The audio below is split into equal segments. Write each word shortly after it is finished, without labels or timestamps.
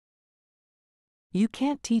You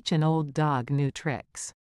can't teach an old dog new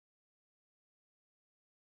tricks.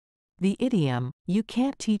 The idiom, "you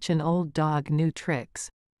can't teach an old dog new tricks,"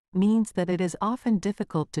 means that it is often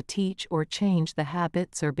difficult to teach or change the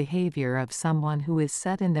habits or behavior of someone who is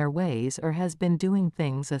set in their ways or has been doing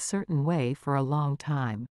things a certain way for a long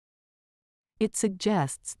time. It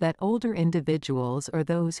suggests that older individuals or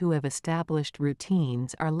those who have established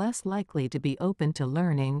routines are less likely to be open to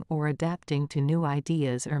learning or adapting to new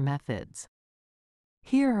ideas or methods.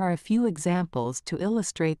 Here are a few examples to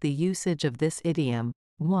illustrate the usage of this idiom.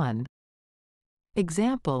 1.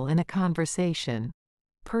 Example in a conversation.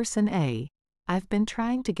 Person A: I've been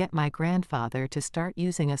trying to get my grandfather to start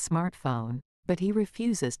using a smartphone, but he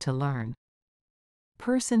refuses to learn.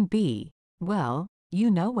 Person B: Well,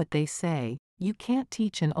 you know what they say, you can't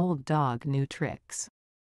teach an old dog new tricks.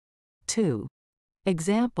 2.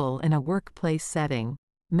 Example in a workplace setting.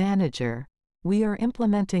 Manager: We are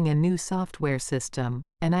implementing a new software system,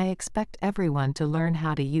 and I expect everyone to learn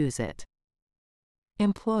how to use it.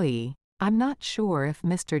 Employee: I'm not sure if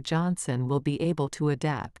Mr. Johnson will be able to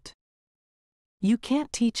adapt. You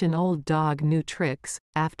can't teach an old dog new tricks,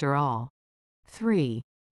 after all. 3.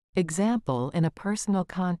 Example in a personal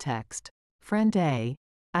context. Friend A: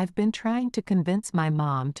 I've been trying to convince my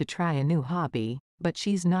mom to try a new hobby, but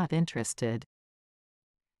she's not interested.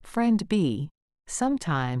 Friend B: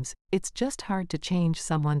 Sometimes, it's just hard to change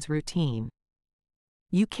someone's routine.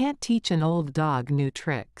 You can't teach an old dog new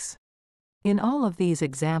tricks. In all of these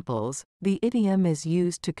examples, the idiom is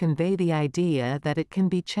used to convey the idea that it can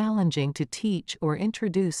be challenging to teach or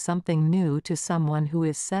introduce something new to someone who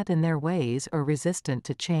is set in their ways or resistant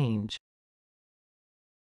to change.